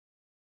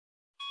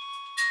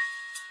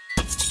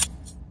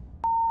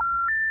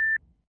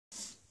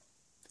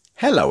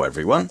Hello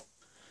everyone.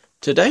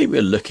 Today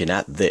we're looking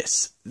at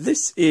this.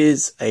 This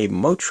is a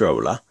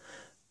Motorola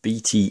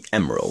BT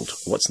Emerald,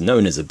 what's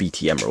known as a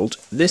BT Emerald.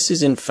 This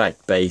is in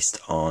fact based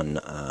on,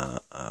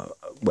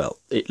 well,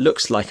 it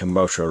looks like a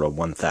Motorola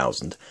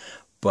 1000,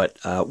 but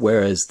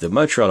whereas the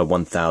Motorola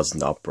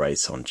 1000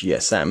 operates on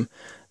GSM,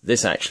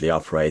 this actually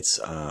operates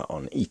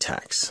on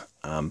ETACs.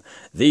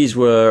 These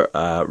were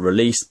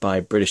released by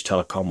British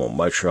Telecom or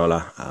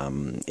Motorola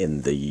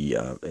in the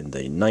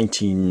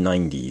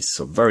 1990s,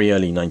 so very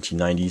early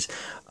 1990s.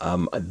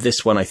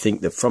 This one, I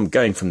think that from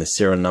going from the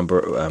serial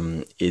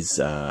number is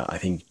I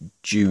think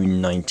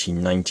June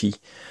 1990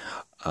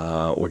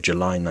 or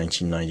July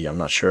 1990. I'm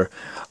not sure.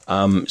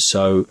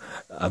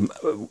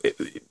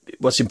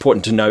 What's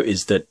important to note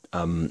is that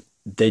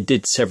they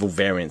did several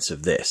variants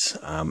of this,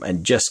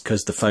 and just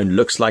because the phone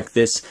looks like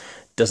this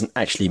doesn't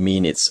actually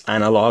mean it's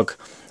analog.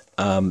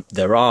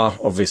 There are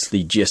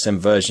obviously GSM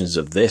versions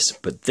of this,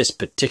 but this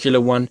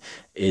particular one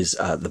is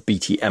the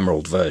BT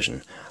Emerald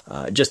version.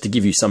 Just to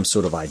give you some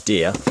sort of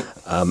idea,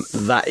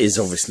 that is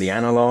obviously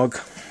analog.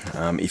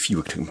 If you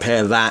were to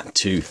compare that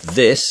to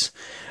this,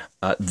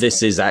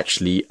 this is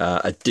actually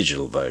a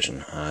digital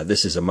version.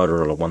 This is a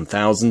Motorola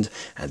 1000,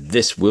 and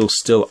this will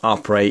still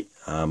operate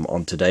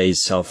on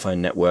today's cell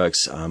phone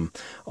networks on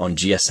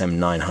GSM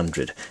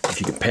 900.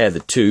 If you compare the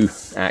two,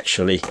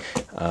 actually,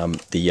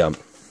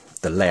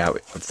 the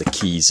layout of the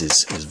keys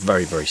is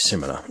very, very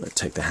similar. Let's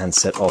take the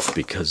handset off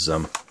because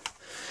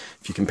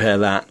if you compare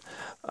that,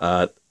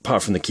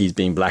 apart from the keys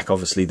being black,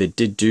 obviously they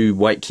did do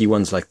white key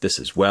ones like this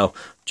as well.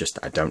 Just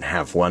I don't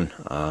have one.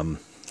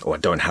 Or I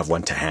don't have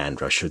one to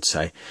hand, I should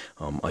say.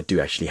 I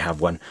do actually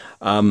have one.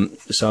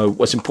 So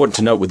what's important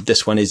to note with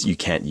this one is you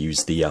can't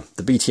use the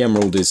BT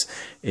Emerald is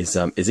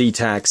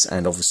ETACs,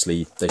 and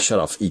obviously they shut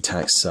off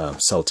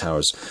ETACs cell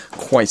towers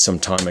quite some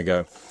time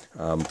ago,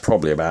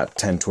 probably about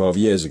 10-12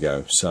 years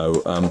ago.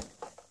 So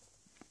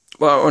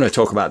well, I want to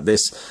talk about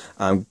this.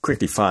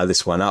 Quickly fire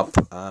this one up.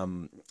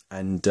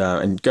 And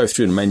go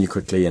through the menu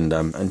quickly and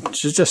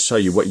just show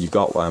you what you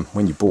got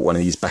when you bought one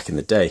of these back in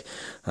the day.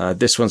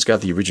 This one's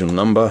got the original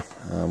number,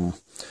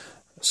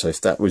 so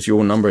if that was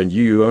your number and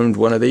you owned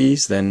one of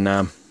these, then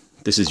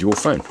this is your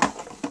phone.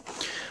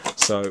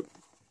 So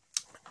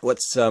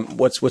what's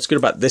good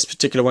about this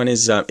particular one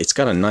is it's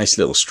got a nice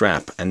little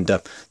strap, and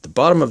the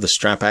bottom of the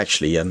strap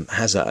actually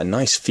has a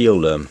nice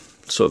feel,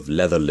 sort of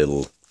leather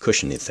little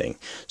cushiony thing,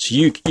 so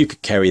you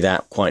could carry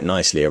that quite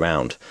nicely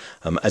around,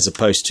 as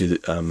opposed to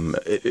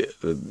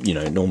you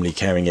know, normally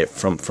carrying it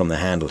from the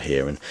handle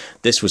here, and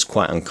this was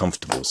quite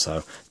uncomfortable,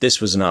 so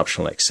this was an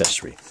optional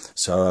accessory.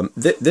 So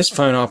this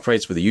phone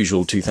operates with the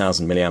usual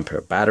 2000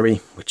 milliampere battery,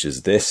 which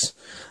is this,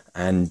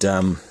 and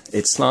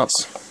it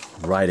slots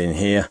right in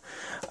here.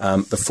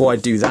 Before I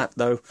do that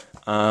though,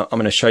 I'm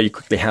going to show you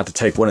quickly how to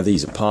take one of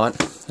these apart.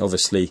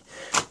 Obviously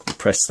you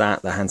press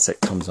that, the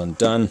handset comes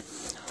undone.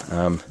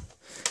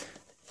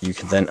 You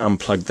can then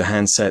unplug the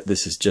handset.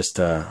 This is just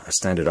a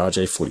standard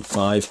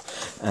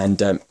RJ45, and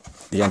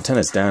the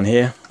antenna's down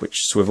here,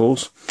 which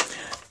swivels.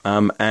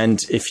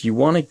 And if you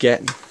want to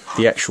get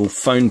the actual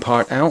phone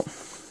part out,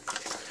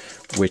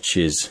 which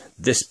is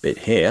this bit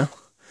here,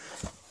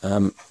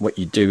 what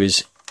you do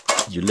is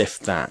you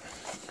lift that,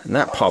 and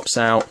that pops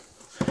out,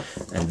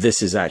 and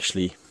this is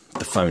actually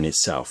the phone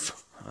itself.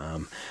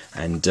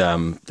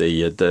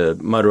 The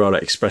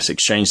Motorola Express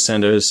Exchange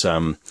Centers,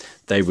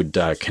 they would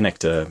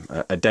connect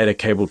a data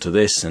cable to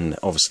this and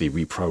obviously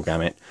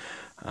reprogram it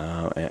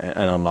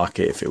and unlock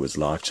it if it was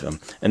locked.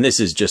 And this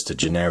is just a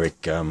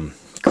generic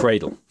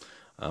cradle.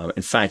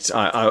 In fact,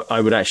 I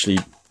would actually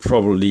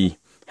probably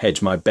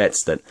hedge my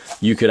bets that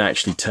you could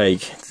actually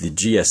take the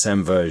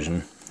GSM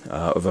version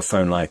of a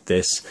phone like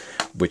this,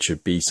 which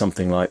would be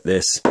something like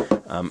this,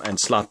 and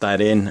slot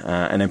that in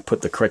and then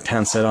put the correct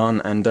handset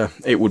on, and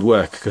it would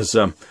work, because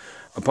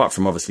apart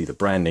from obviously the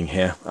branding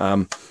here,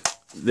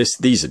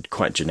 these are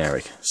quite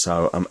generic.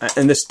 So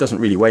and this doesn't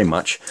really weigh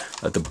much.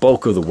 The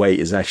bulk of the weight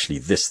is actually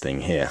this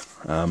thing here.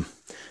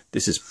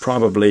 This is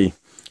probably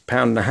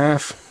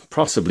 £1.5,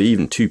 possibly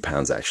even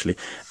 £2 actually,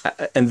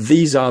 and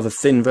these are the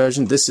thin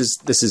version. This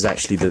is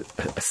actually a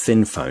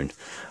thin phone.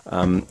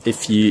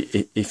 If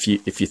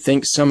you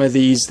think some of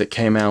these that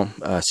came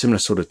out similar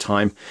sort of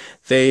time,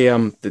 they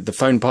the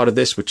phone part of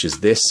this, which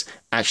is this,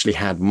 actually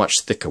had much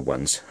thicker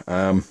ones.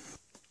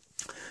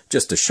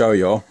 Just to show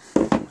you,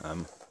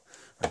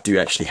 I do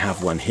actually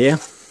have one here.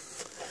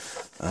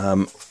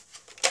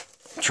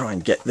 Try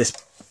and get this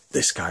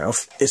guy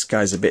off. This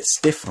guy's a bit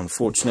stiff,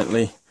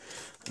 unfortunately.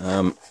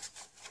 I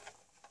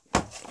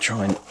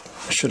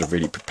should have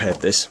really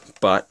prepared this,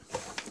 but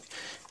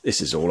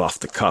this is all off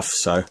the cuff.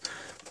 So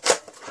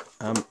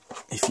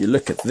if you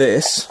look at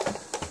this,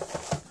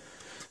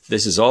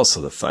 this is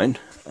also the phone,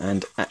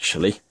 and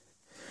actually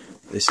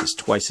this is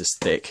twice as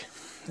thick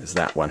as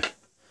that one.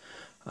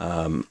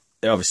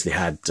 They obviously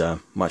had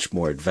much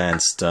more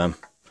advanced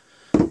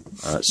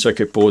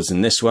circuit boards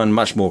in this one,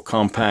 much more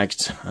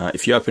compact.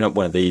 If you open up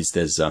one of these,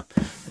 there's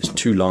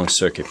two long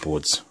circuit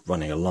boards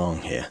running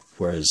along here,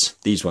 whereas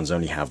these ones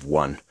only have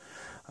one.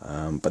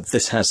 but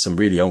this has some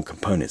really old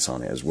components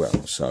on it as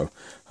well, so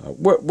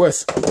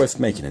worth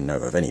making a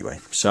note of anyway.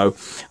 So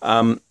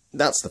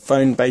that's the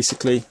phone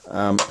basically.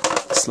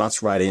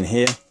 Slots right in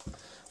here.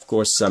 Of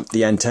course,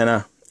 the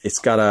antenna, it's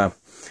got a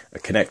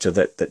connector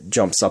that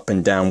jumps up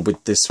and down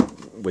with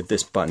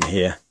this button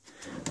here.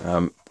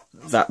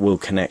 That will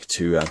connect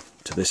to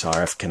this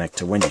RF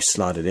connector when you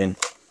slot it in,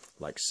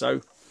 like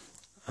so,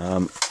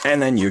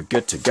 and then you're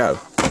good to go.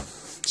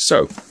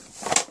 So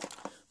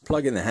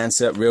plug in the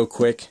handset real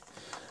quick,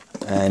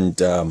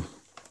 and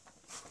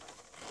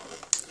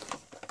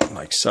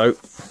like so,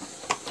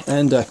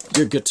 and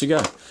you're good to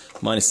go,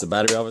 minus the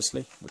battery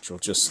obviously, which will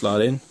just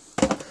slot in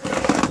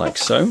like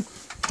so,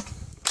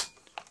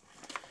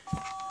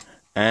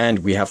 and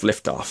we have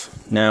liftoff.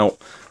 Now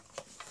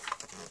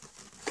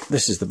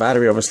this is the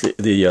battery, obviously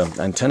the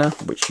antenna,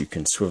 which you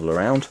can swivel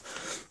around,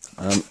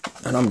 and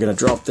I'm going to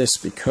drop this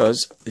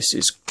because this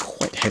is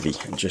quite heavy,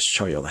 and just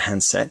show you the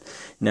handset.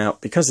 Now,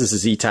 because this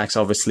is ETAX,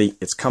 obviously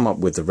it's come up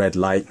with the red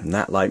light, and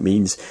that light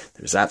means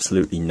there's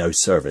absolutely no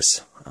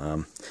service.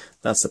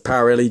 That's the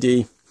power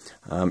LED.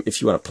 If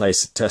you want to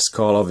place a test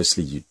call,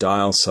 obviously you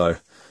dial, so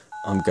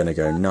I'm going to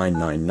go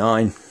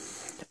 999.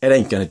 It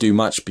ain't going to do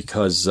much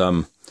because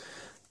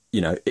you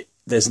know,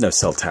 there's no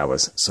cell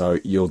towers, so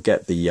you'll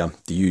get the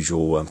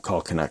usual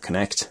call cannot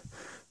connect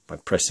by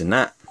pressing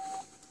that.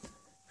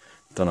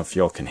 Don't know if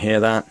y'all can hear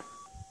that.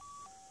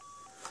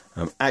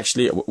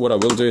 Actually, what I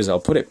will do is I'll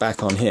put it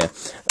back on here,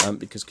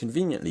 because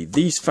conveniently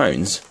these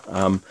phones,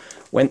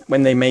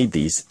 when they made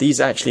these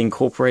actually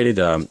incorporated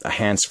a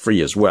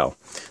hands-free as well.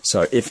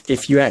 So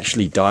if you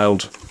actually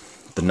dialed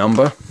the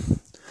number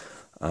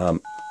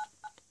and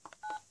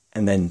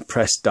then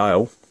press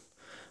dial,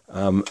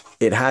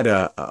 it had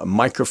a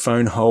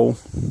microphone hole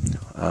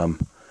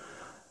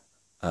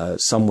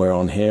somewhere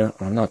on here.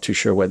 I'm not too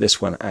sure where this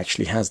one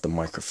actually has the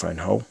microphone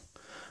hole,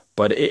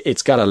 but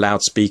it's got a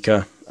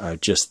loudspeaker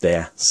just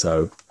there,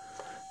 so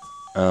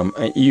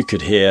you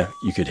could hear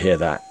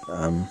that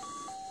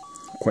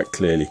quite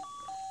clearly.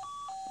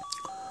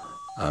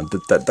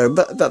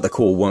 That the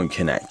call won't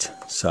connect.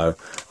 So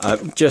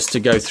just to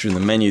go through the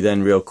menu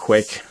then real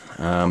quick,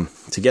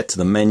 to get to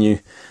the menu,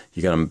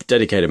 you got a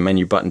dedicated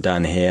menu button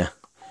down here.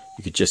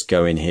 You could just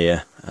go in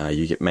here,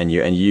 you get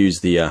menu, and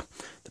use the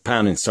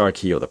pound and star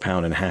key or the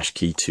pound and hash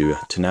key to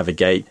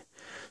navigate.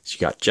 So you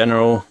got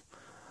general,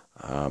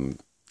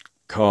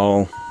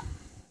 call,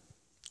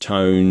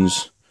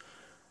 tones,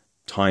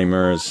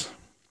 timers,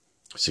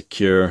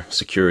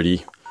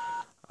 security,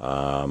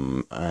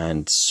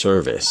 and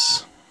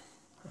service,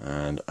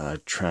 and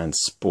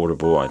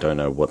transportable. I don't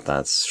know what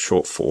that's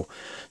short for.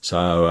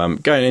 So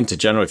going into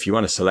general, if you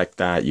want to select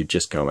that, you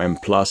just go M+.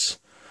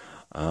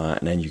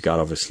 And then you got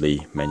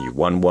obviously menu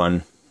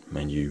 1.1,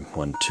 menu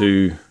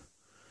 1.2,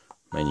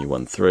 menu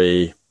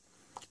 1.3,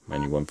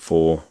 menu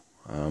 1.4,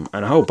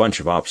 and a whole bunch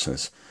of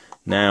options.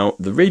 Now,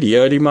 the really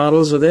early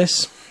models of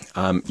this,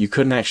 you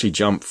couldn't actually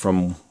jump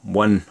from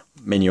one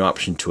menu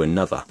option to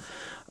another.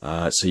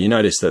 So you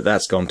notice that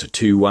that's gone to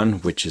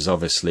 2.1, which is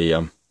obviously,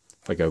 if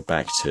I go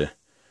back to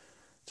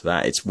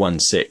that, it's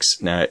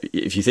 1.6. Now,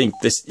 if you think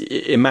this,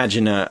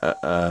 imagine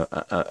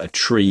a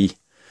tree,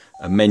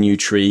 a menu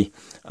tree.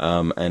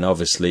 And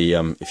obviously,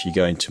 if you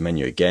go into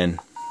menu again,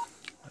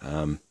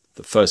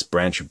 the first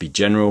branch would be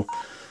general,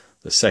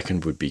 the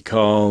second would be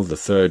call, the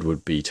third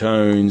would be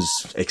tones,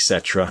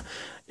 etc.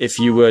 If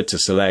you were to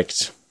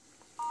select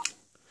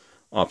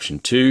option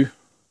 2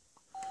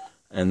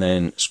 and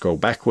then scroll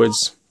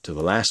backwards to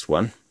the last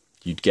one,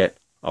 you'd get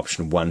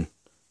option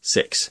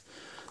 1.6.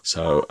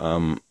 So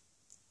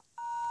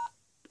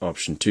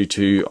option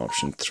 2.2,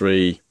 option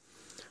 3.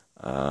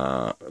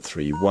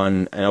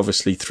 3.1, and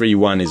obviously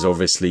 3.1 is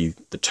obviously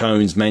the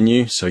tones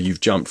menu, so you've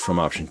jumped from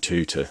option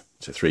 2 to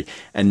 3,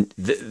 and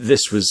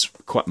this was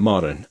quite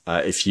modern.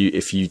 If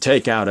you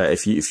take out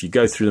if you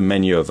go through the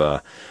menu of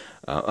a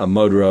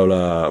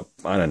Motorola,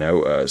 I don't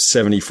know,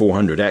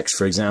 7400X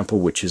for example,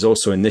 which is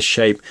also in this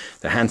shape,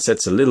 the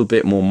handset's a little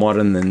bit more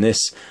modern than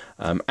this.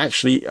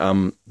 Actually,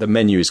 the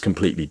menu is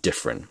completely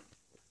different,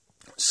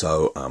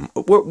 so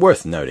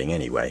worth noting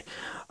anyway.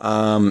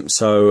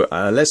 So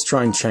let's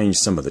try and change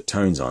some of the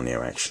tones on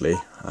here actually.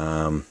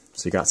 So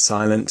you got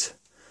silent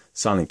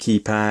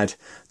keypad.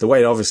 The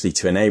way obviously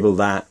to enable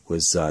that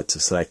was to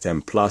select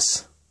M+,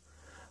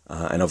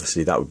 and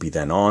obviously that would be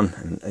then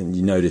on, and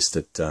you notice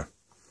that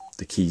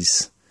the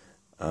keys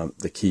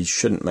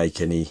shouldn't make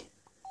any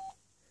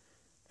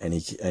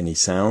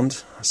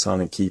sound.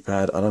 Silent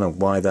keypad, I don't know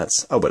why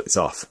that's, oh, but it's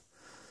off.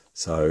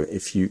 So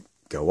if you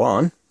go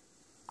on,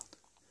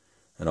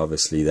 and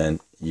obviously then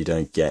you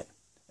don't get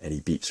any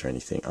beeps or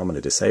anything. I'm going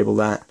to disable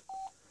that,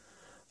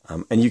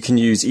 and you can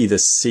use either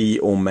C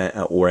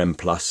or M+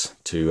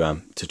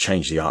 to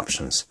change the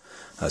options.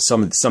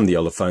 Some of the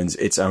older phones,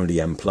 it's only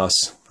M+.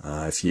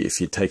 If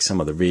you take some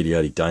of the really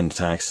early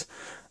Dynatacs,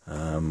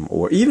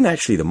 or even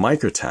actually the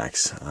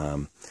Microtacs,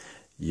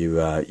 you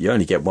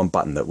only get one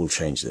button that will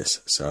change this.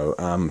 So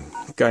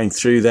going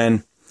through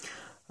then,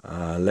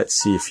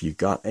 let's see if you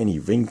got any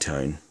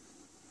ringtone.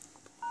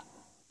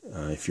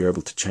 if you're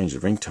able to change the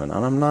ringtone,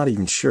 and I'm not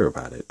even sure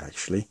about it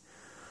actually.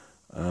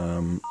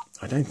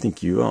 I don't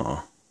think you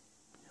are.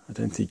 I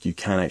don't think you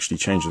can actually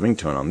change the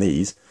ringtone on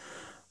these.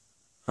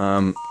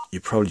 You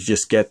probably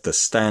just get the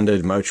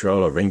standard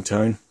Motorola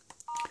ringtone,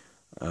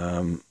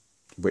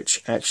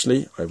 which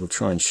actually I will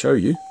try and show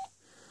you.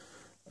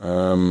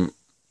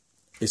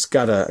 It's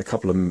got a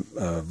couple of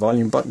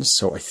volume buttons,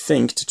 so I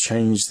think to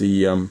change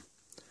the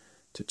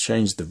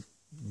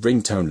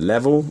ringtone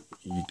level,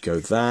 you'd go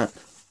that,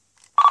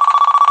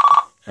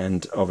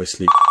 and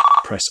obviously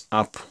press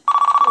up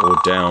or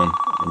down,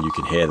 and you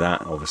can hear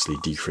that obviously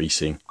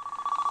decreasing,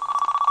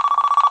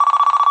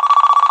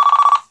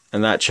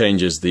 and that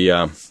changes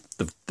the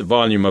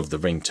volume of the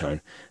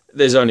ringtone.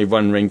 There's only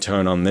one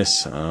ringtone on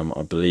this,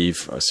 I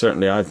believe.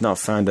 Certainly, I've not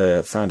found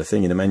a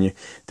thing in the menu.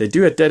 They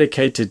do a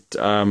dedicated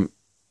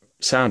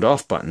sound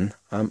off button.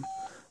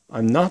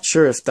 I'm not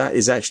sure if that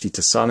is actually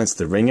to silence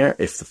the ringer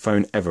if the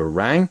phone ever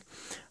rang.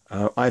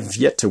 I've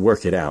yet to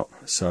work it out.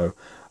 So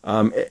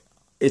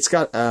it's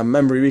got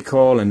memory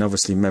recall and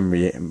obviously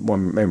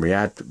memory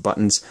add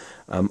buttons.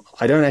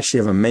 I don't actually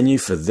have a menu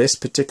for this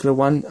particular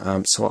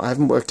one, so I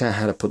haven't worked out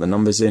how to put the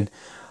numbers in.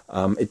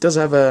 It does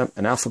have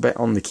an alphabet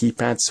on the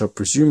keypad, so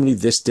presumably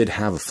this did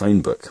have a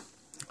phone book.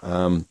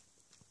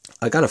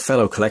 I got a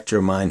fellow collector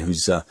of mine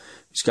who's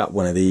got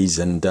one of these,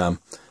 and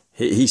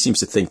he seems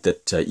to think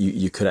that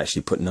you could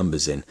actually put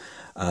numbers in.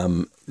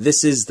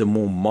 This is the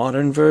more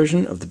modern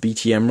version of the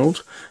BT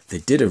Emerald. They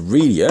did a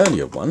really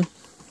earlier one,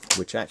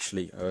 which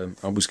actually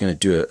I was going to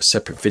do a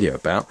separate video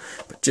about,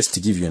 but just to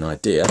give you an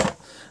idea,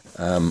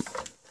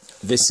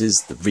 this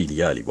is the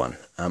really early one.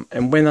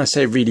 And when I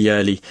say really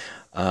early,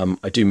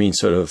 I do mean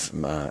sort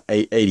of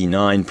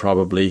 89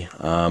 probably,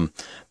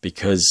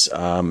 because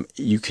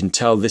you can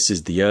tell this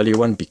is the earlier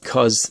one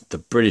because the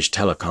British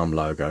Telecom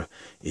logo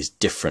is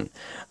different.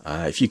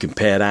 If you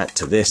compare that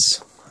to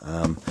this,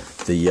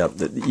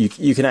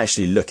 you can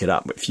actually look it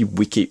up. If you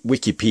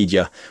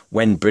Wikipedia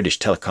when British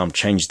Telecom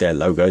changed their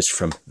logos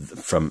from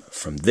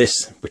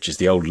this, which is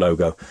the old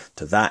logo,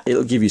 to that,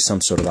 it'll give you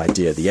some sort of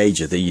idea of the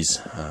age of these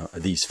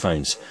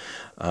phones.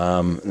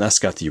 That's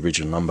got the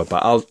original number,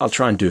 but I'll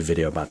try and do a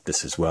video about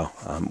this as well,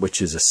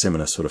 which is a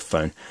similar sort of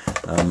phone.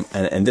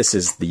 And this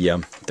is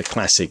the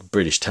classic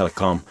British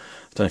Telecom.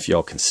 I don't know if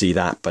y'all can see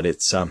that, but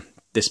it's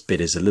this bit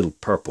is a little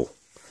purple.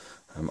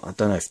 I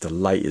don't know if the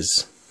light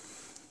is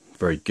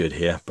very good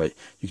here, but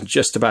you can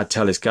just about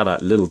tell it's got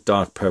a little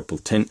dark purple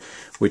tint,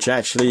 which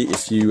actually,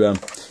 if you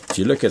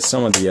look at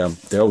some of the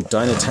old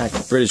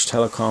Dynatac British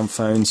Telecom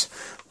phones,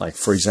 like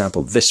for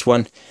example this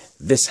one,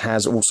 this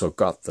has also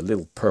got the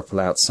little purple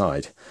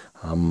outside.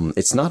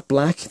 It's not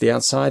black, the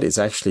outside. It's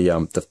actually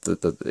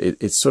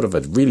it's sort of a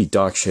really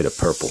dark shade of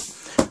purple.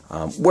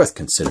 Worth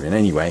considering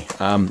anyway.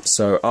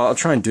 So I'll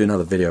try and do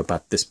another video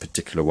about this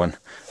particular one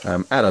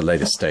at a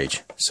later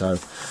stage. So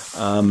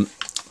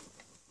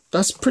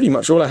that's pretty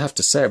much all I have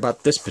to say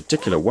about this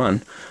particular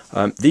one.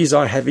 These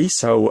are heavy,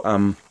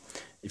 so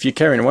if you're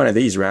carrying one of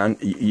these around,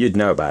 you'd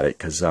know about it,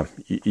 because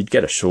you'd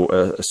get a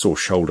sore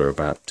shoulder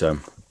about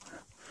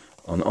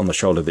on the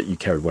shoulder that you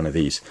carried one of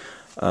these.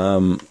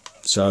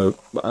 So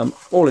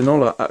all in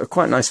all, a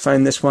quite nice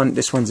phone. This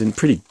one's in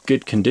pretty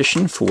good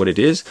condition for what it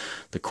is.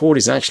 The cord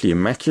is actually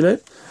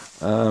immaculate.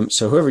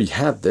 So whoever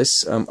had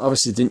this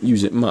obviously didn't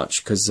use it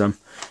much, because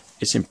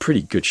it's in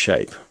pretty good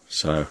shape.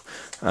 So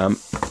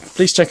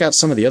please check out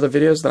some of the other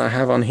videos that I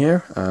have on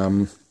here,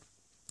 and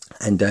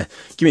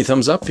give me a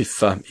thumbs up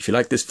if you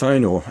like this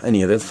phone or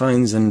any of the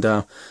phones, and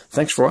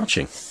thanks for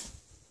watching.